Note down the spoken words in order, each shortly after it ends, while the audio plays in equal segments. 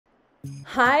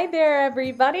Hi there,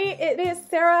 everybody. It is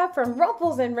Sarah from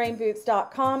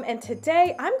rufflesandrainboots.com, and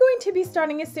today I'm going to be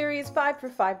starting a series 5 for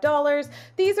 $5.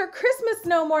 These are Christmas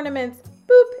gnome ornaments.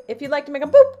 Boop. If you'd like to make them,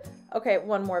 boop. Okay,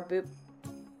 one more boop.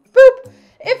 Boop.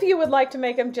 If you would like to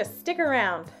make them, just stick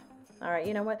around. All right,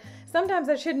 you know what? Sometimes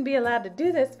I shouldn't be allowed to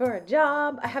do this for a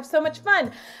job. I have so much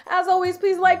fun. As always,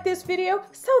 please like this video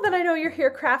so that I know you're here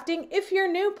crafting. If you're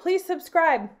new, please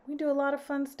subscribe. We do a lot of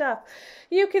fun stuff.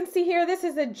 You can see here, this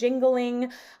is a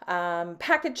jingling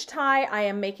package tie. I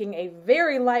am making a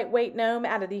very lightweight gnome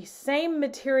out of these same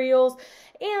materials.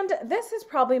 And this is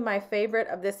probably my favorite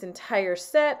of this entire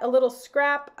set. A little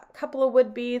scrap, a couple of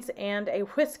wood beads, and a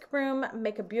whisk broom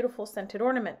make a beautiful scented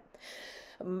ornament.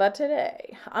 But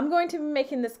today, I'm going to be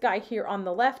making this guy here on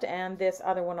the left and this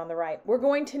other one on the right. We're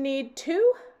going to need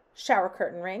 2 shower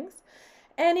curtain rings,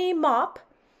 any mop.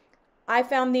 I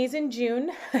found these in June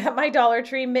at my Dollar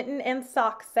Tree mitten and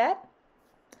sock set.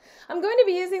 I'm going to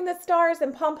be using the stars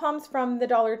and pom-poms from the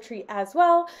Dollar Tree as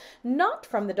well. Not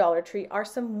from the Dollar Tree are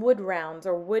some wood rounds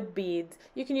or wood beads.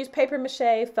 You can use paper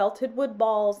mache, felted wood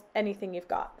balls, anything you've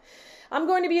got. I'm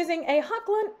going to be using a hot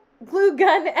glue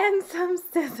gun and some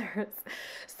scissors.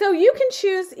 So you can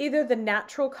choose either the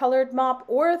natural colored mop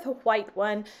or the white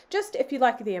one, just if you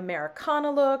like the Americana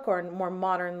look or a more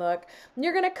modern look.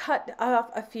 You're going to cut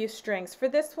off a few strings. For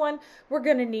this one, we're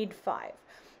going to need 5.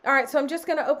 All right, so I'm just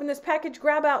going to open this package,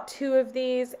 grab out 2 of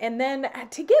these, and then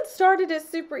to get started is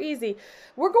super easy.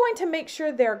 We're going to make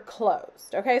sure they're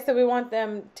closed, okay? So we want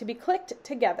them to be clicked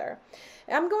together.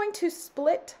 I'm going to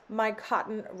split my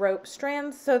cotton rope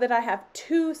strands so that I have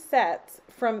 2 sets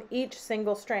from each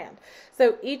single strand.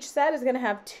 So each set is going to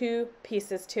have 2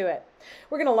 pieces to it.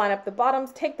 We're going to line up the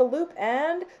bottoms, take the loop,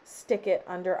 and stick it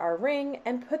under our ring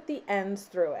and put the ends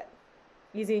through it.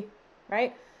 Easy,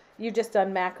 right? You just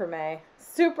done macrame.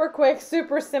 Super quick,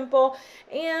 super simple,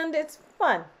 and it's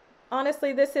fun.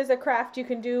 Honestly, this is a craft you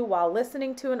can do while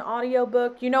listening to an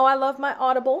audiobook. You know I love my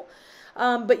Audible,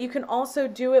 but you can also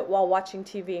do it while watching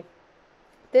TV.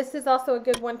 This is also a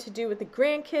good one to do with the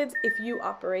grandkids if you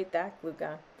operate that glue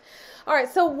gun. All right,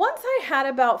 so once I had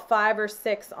about 5 or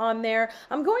 6 on there,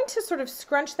 I'm going to sort of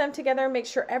scrunch them together, make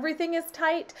sure everything is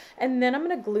tight, and then I'm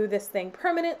going to glue this thing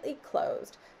permanently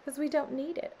closed because we don't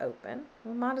need it open.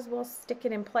 We might as well stick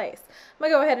it in place. I'm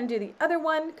going to go ahead and do the other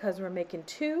one because we're making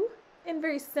 2 in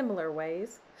very similar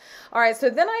ways. All right,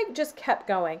 so then I just kept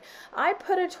going. I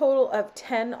put a total of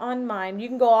 10 on mine. You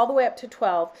can go all the way up to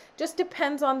 12. Just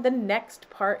depends on the next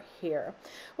part here.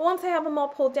 Once I have them all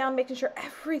pulled down, making sure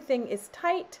everything is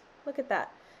tight. Look at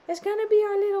that. It's going to be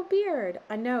our little beard.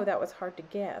 I know that was hard to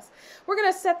guess. We're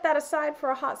going to set that aside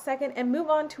for a hot second and move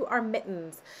on to our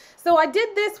mittens. So I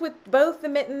did this with both the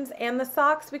mittens and the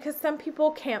socks because some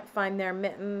people can't find their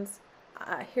mittens.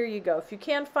 Here you go. If you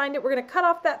can find it, we're going to cut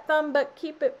off that thumb, but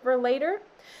keep it for later.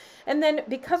 And then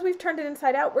because we've turned it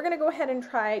inside out, we're going to go ahead and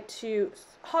try to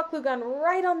hot glue gun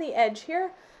right on the edge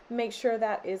here. Make sure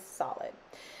that is solid.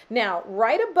 Now,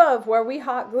 right above where we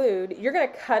hot glued, you're going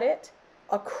to cut it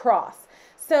across.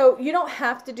 So you don't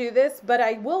have to do this, but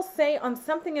I will say on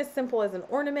something as simple as an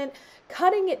ornament,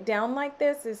 cutting it down like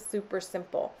this is super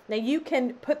simple. Now you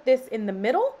can put this in the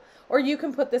middle or you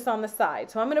can put this on the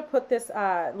side. So I'm going to put this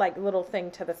like little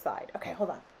thing to the side. Okay,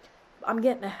 hold on. I'm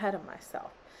getting ahead of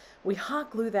myself. We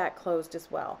hot glue that closed as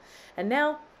well. And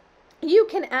now you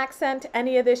can accent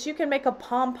any of this. You can make a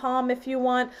pom-pom if you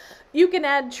want. You can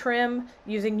add trim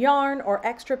using yarn or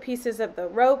extra pieces of the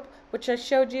rope, which I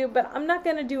showed you, but I'm not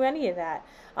going to do any of that.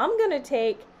 I'm going to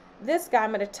take this guy,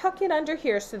 I'm going to tuck it under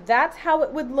here, so that's how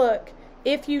it would look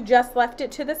if you just left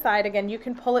it to the side. Again, you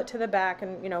can pull it to the back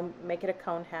and, you know, make it a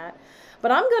cone hat.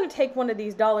 But I'm going to take one of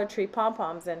these Dollar Tree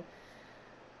pom-poms and,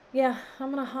 yeah,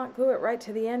 I'm going to hot glue it right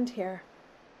to the end here.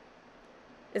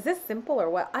 Is this simple or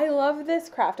what? I love this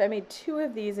craft. I made 2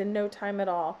 of these in no time at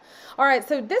all. All right,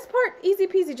 so this part, easy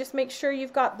peasy. Just make sure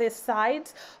you've got the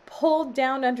sides pulled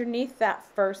down underneath that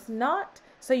first knot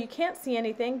so you can't see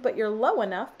anything, but you're low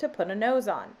enough to put a nose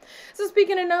on. So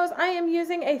speaking of nose, I am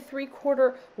using a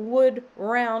 3/4 wood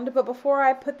round, but before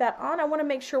I put that on, I want to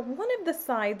make sure one of the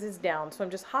sides is down, so I'm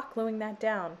just hot gluing that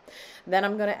down. Then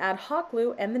I'm going to add hot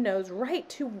glue and the nose right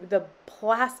to the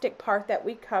plastic part that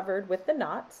we covered with the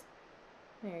knots.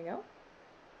 There you go.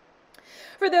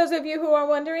 For those of you who are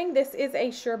wondering, this is a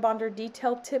Surebonder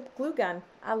detail tip glue gun.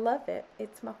 I love it.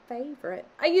 It's my favorite.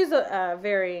 I use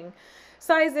varying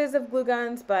sizes of glue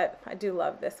guns, but I do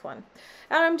love this one.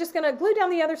 And I'm just going to glue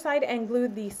down the other side and glue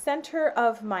the center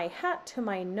of my hat to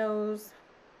my nose.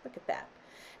 Look at that.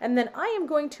 And then I am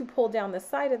going to pull down the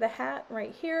side of the hat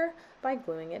right here by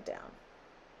gluing it down.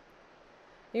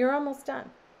 You're almost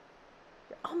done.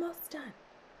 You're almost done.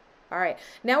 All right,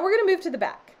 now we're gonna move to the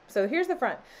back. So here's the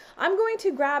front. I'm going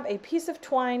to grab a piece of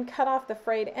twine, cut off the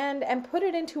frayed end, and put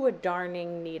it into a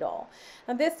darning needle.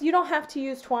 Now this, you don't have to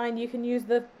use twine. You can use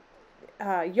the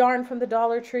yarn from the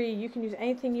Dollar Tree. You can use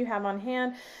anything you have on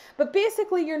hand. But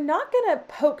basically, you're not going to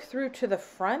poke through to the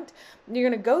front. You're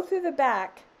going to go through the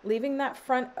back, leaving that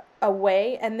front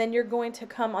away, and then you're going to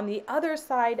come on the other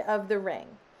side of the ring.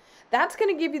 That's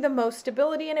going to give you the most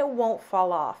stability, and it won't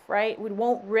fall off, right? It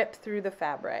won't rip through the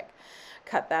fabric.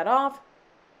 Cut that off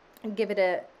and give it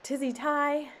a tizzy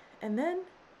tie, and then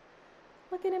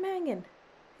look at him hanging.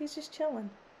 He's just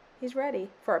chilling. He's ready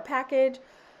for a package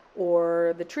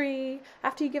or the tree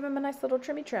after you give him a nice little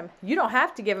trimmy trim. You don't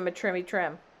have to give him a trimmy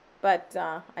trim, but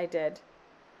I did.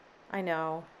 I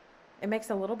know. It makes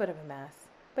a little bit of a mess,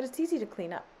 but it's easy to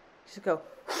clean up. Just go,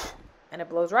 and it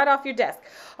blows right off your desk.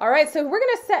 All right, so we're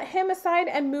going to set him aside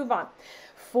and move on.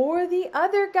 For the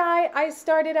other guy, I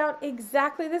started out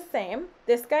exactly the same,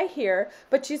 this guy here,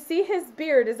 but you see his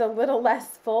beard is a little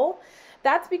less full.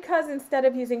 That's because instead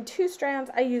of using 2 strands,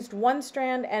 I used 1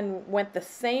 strand and went the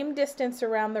same distance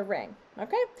around the ring,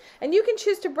 okay? And you can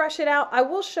choose to brush it out. I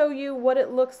will show you what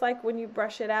it looks like when you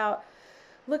brush it out.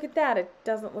 Look at that, it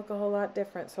doesn't look a whole lot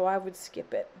different, so I would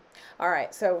skip it. All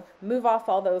right, so move off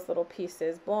all those little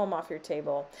pieces, blow them off your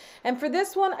table. And for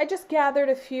this one, I just gathered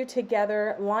a few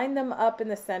together, lined them up in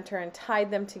the center, and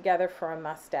tied them together for a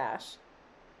mustache.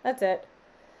 That's it.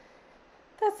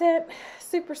 That's it.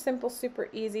 Super simple, super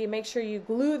easy. Make sure you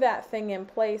glue that thing in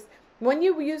place. When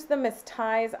you use them as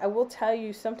ties, I will tell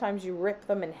you sometimes you rip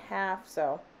them in half,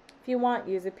 so if you want,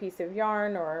 use a piece of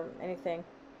yarn or anything.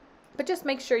 But just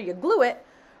make sure you glue it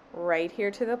right here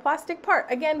to the plastic part.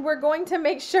 Again, we're going to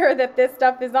make sure that this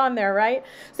stuff is on there, right?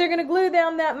 So you're going to glue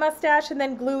down that mustache and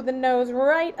then glue the nose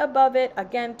right above it,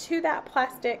 again, to that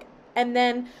plastic. And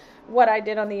then what I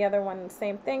did on the other one,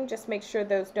 same thing. Just make sure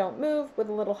those don't move with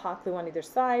a little hot glue on either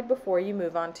side before you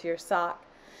move on to your sock.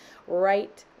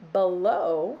 Right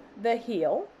below the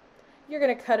heel, you're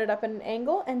going to cut it up at an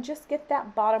angle and just get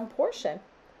that bottom portion.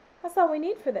 That's all we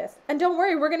need for this. And don't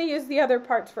worry, we're going to use the other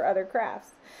parts for other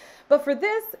crafts. But for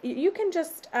this, you can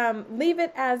just leave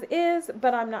it as is,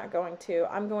 but I'm not going to.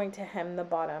 I'm going to hem the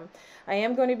bottom. I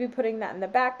am going to be putting that in the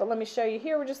back, but let me show you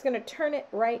here. We're just going to turn it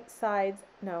wrong sides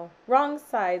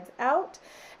out.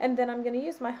 And then I'm going to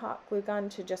use my hot glue gun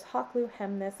to just hot glue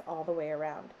hem this all the way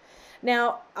around.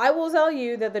 Now, I will tell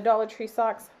you that the Dollar Tree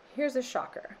socks, here's a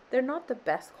shocker. They're not the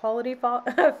best quality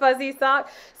fuzzy sock,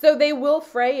 so they will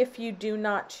fray if you do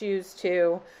not choose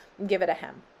to give it a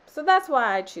hem. So that's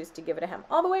why I choose to give it a hem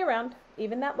all the way around,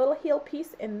 even that little heel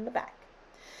piece in the back.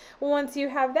 Once you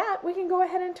have that, we can go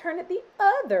ahead and turn it the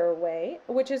other way,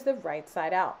 which is the right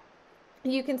side out.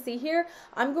 You can see here,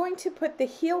 I'm going to put the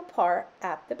heel part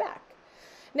at the back.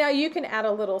 Now you can add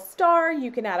a little star, you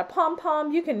can add a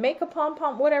pom-pom, you can make a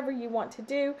pom-pom, whatever you want to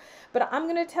do. But I'm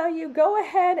going to tell you, go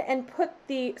ahead and put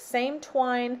the same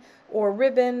twine or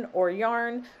ribbon or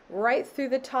yarn right through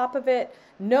the top of it,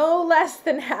 no less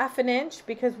than ½ an inch,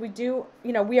 because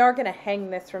we are going to hang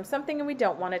this from something and we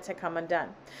don't want it to come undone.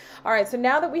 All right, so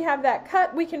now that we have that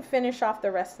cut, we can finish off the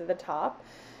rest of the top.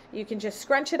 You can just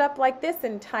scrunch it up like this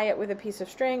and tie it with a piece of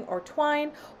string or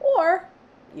twine, or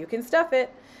you can stuff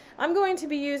it. I'm going to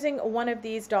be using one of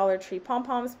these Dollar Tree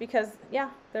pom-poms because,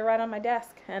 yeah, they're right on my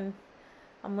desk and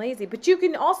I'm lazy. But you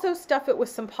can also stuff it with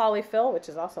some polyfill, which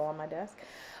is also on my desk.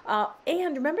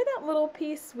 And remember that little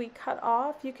piece we cut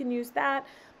off? You can use that.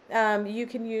 You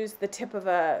can use the tip of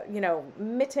a,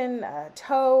 mitten, a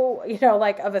toe,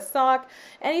 like of a sock.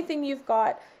 Anything you've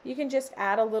got, you can just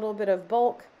add a little bit of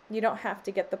bulk. You don't have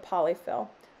to get the polyfill.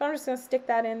 So I'm just going to stick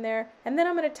that in there, and then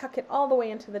I'm going to tuck it all the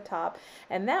way into the top,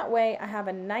 and that way I have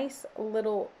a nice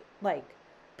little like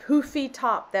poofy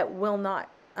top that will not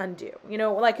undo,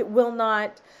 like it will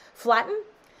not flatten.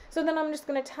 So then I'm just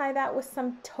going to tie that with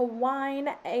some twine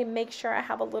and make sure I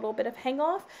have a little bit of hang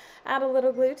off, add a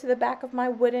little glue to the back of my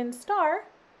wooden star,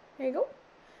 there you go,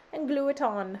 and glue it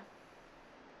on.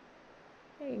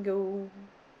 There you go.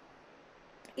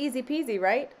 Easy peasy,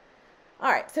 right?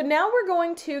 All right, so now we're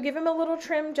going to give him a little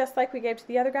trim just like we gave to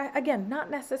the other guy. Again, not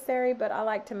necessary, but I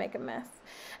like to make a mess.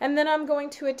 And then I'm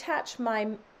going to attach my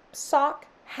sock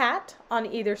hat on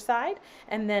either side,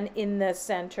 and then in the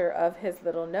center of his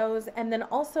little nose, and then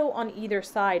also on either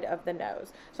side of the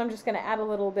nose. So I'm just going to add a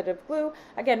little bit of glue.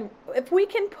 Again, if we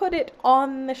can put it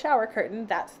on the shower curtain,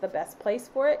 that's the best place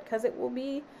for it because it will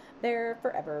be there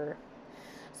forever.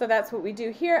 So that's what we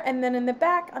do here, and then in the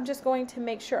back, I'm just going to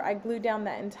make sure I glue down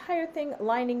that entire thing,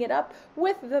 lining it up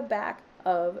with the back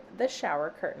of the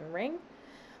shower curtain ring.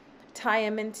 Tie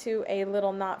him into a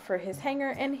little knot for his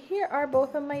hanger, and here are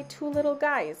both of my 2 little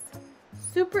guys.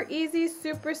 Super easy,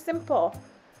 super simple.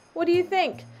 What do you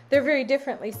think? They're very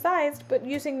differently sized, but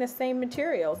using the same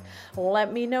materials.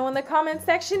 Let me know in the comment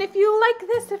section if you like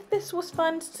this, if this was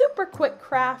fun. Super quick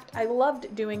craft. I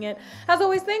loved doing it. As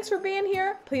always, thanks for being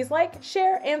here. Please like,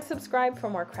 share, and subscribe for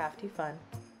more crafty fun.